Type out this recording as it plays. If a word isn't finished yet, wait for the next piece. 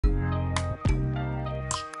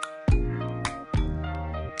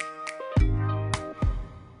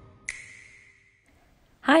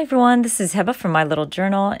Hi everyone, this is Heba from My Little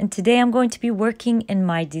Journal, and today I'm going to be working in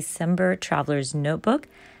my December Traveler's Notebook.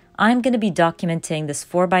 I'm going to be documenting this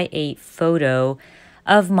 4x8 photo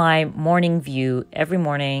of my morning view. Every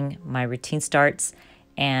morning, my routine starts,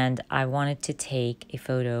 and I wanted to take a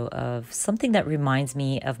photo of something that reminds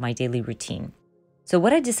me of my daily routine. So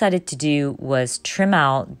what I decided to do was trim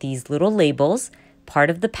out these little labels,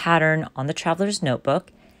 part of the pattern on the Traveler's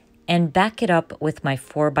Notebook, and back it up with my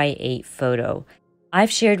 4x8 photo. I've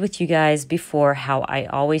shared with you guys before how I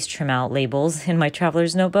always trim out labels in my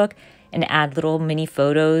Traveler's Notebook and add little mini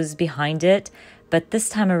photos behind it. But this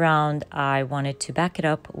time around, I wanted to back it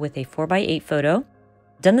up with a 4x8 photo.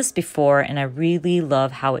 Done this before, and I really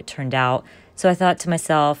love how it turned out. So I thought to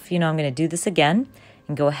myself, I'm going to do this again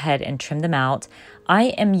and go ahead and trim them out. I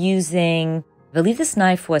am using, I believe this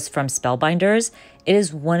knife was from Spellbinders. It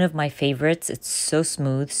is one of my favorites. It's so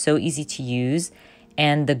smooth, so easy to use,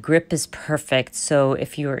 and the grip is perfect. So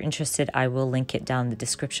if you are interested, I will link it down in the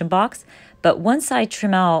description box. But once I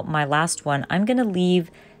trim out my last one, I'm going to leave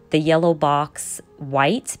the yellow box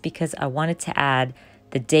white because I wanted to add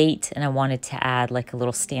the date and I wanted to add like a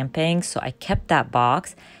little stamping. So I kept that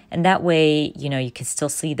box, and that way, you can still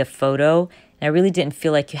see the photo. And I really didn't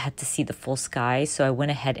feel like you had to see the full sky. So I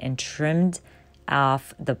went ahead and trimmed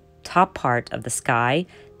off the top part of the sky.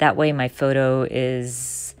 That way my photo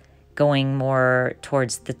is going more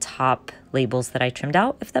towards the top labels that I trimmed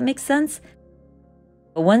out, if that makes sense.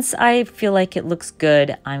 But once I feel like it looks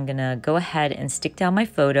good, I'm gonna go ahead and stick down my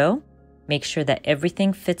photo, make sure that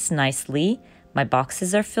everything fits nicely. My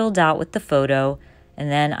boxes are filled out with the photo, and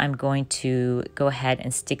then I'm going to go ahead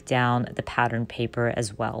and stick down the pattern paper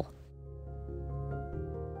as well.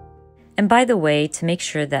 And by the way, to make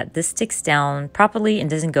sure that this sticks down properly and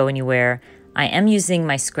doesn't go anywhere, I am using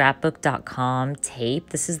my scrapbook.com tape.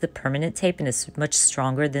 This is the permanent tape, and it's much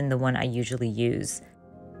stronger than the one I usually use.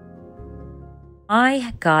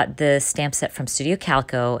 I got the stamp set from Studio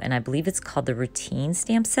Calico, and I believe it's called the Routine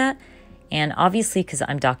stamp set. And obviously, because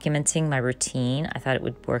I'm documenting my routine, I thought it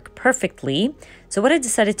would work perfectly. So what I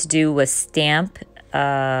decided to do was stamp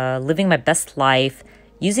Living My Best Life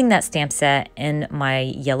using that stamp set in my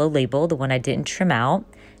yellow label, the one I didn't trim out.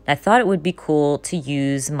 I thought it would be cool to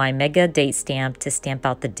use my mega date stamp to stamp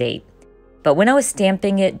out the date. But when I was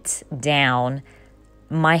stamping it down,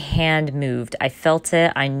 my hand moved. I felt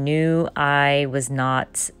it. I knew I was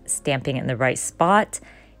not stamping it in the right spot,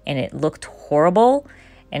 and it looked horrible,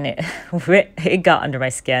 and it got under my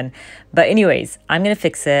skin. But anyways, I'm going to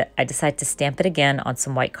fix it. I decided to stamp it again on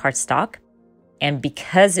some white cardstock. And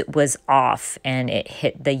because it was off and it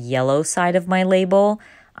hit the yellow side of my label,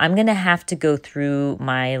 I'm going to have to go through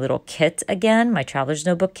my little kit again, my Traveler's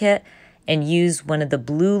Notebook kit, and use one of the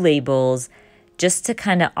blue labels just to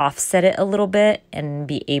kind of offset it a little bit and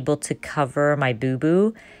be able to cover my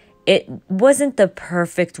boo-boo. It wasn't the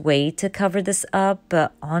perfect way to cover this up,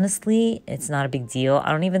 but honestly, it's not a big deal.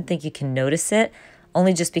 I don't even think you can notice it,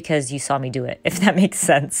 only just because you saw me do it, if that makes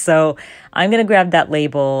sense. So I'm going to grab that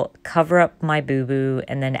label, cover up my boo-boo,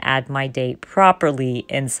 and then add my date properly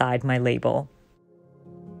inside my label.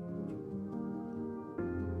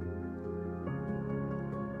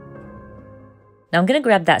 Now I'm going to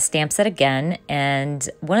grab that stamp set again, and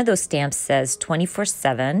one of those stamps says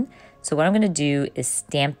 24/7. So what I'm going to do is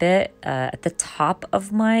stamp it at the top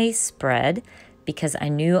of my spread because I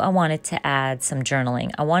knew I wanted to add some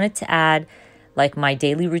journaling. I wanted to add like my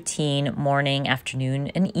daily routine, morning, afternoon,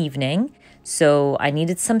 and evening. So I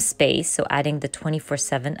needed some space, so adding the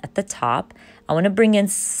 24/7 at the top. I want to bring in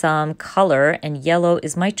some color, and yellow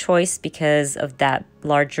is my choice because of that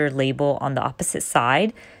larger label on the opposite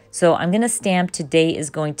side. So I'm going to stamp "Today is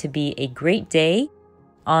going to be a great day"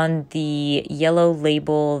 on the yellow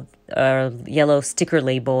label, yellow sticker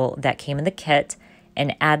label that came in the kit,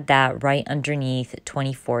 and add that right underneath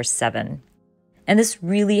 24/7. And this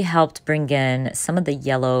really helped bring in some of the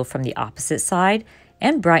yellow from the opposite side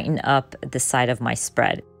and brighten up the side of my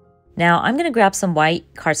spread. Now I'm going to grab some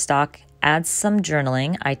white cardstock, add some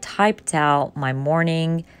journaling. I typed out my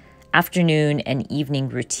morning, afternoon, and evening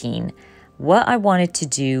routine. What I wanted to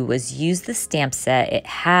do was use the stamp set. It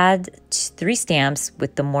had 3 stamps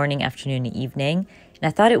with the morning, afternoon, and evening. And I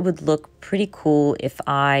thought it would look pretty cool if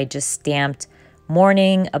I just stamped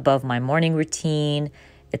morning above my morning routine,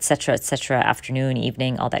 etc., afternoon,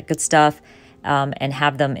 evening, all that good stuff, and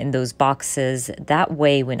have them in those boxes. That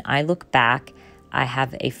way, when I look back, I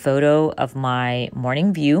have a photo of my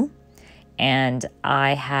morning view, and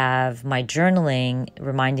I have my journaling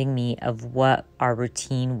reminding me of what our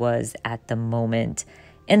routine was at the moment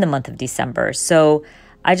in the month of December. So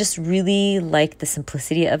I just really like the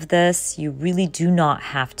simplicity of this. You really do not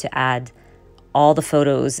have to add all the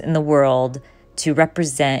photos in the world to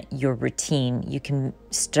represent your routine. You can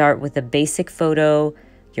start with a basic photo,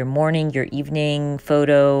 your morning, your evening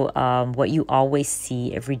photo, what you always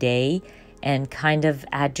see every day, and kind of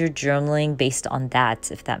add your journaling based on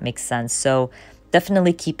that, if that makes sense. So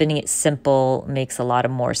definitely keeping it simple makes a lot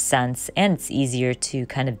of more sense, and it's easier to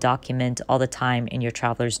kind of document all the time in your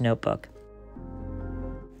traveler's notebook.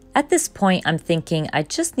 At this point, I'm thinking I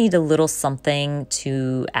just need a little something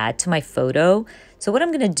to add to my photo. So what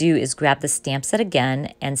I'm gonna do is grab the stamp set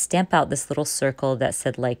again and stamp out this little circle that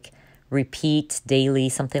said like repeat daily,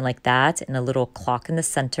 something like that, and a little clock in the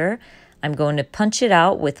center. I'm going to punch it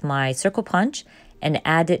out with my circle punch and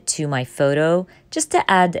add it to my photo just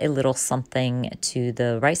to add a little something to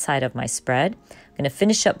the right side of my spread. I'm gonna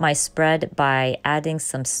finish up my spread by adding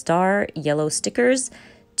some star yellow stickers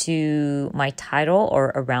to my title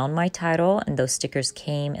or around my title, and those stickers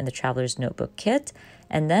came in the Traveler's Notebook kit.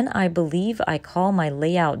 And then I believe I call my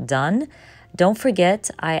layout done. Don't forget,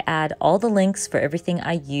 I add all the links for everything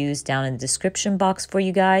I use down in the description box for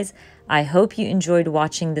you guys. I hope you enjoyed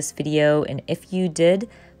watching this video, and if you did,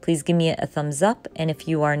 please give me a thumbs up. And if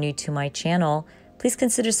you are new to my channel, please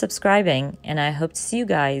consider subscribing, and I hope to see you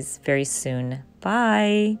guys very soon.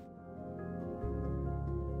 Bye!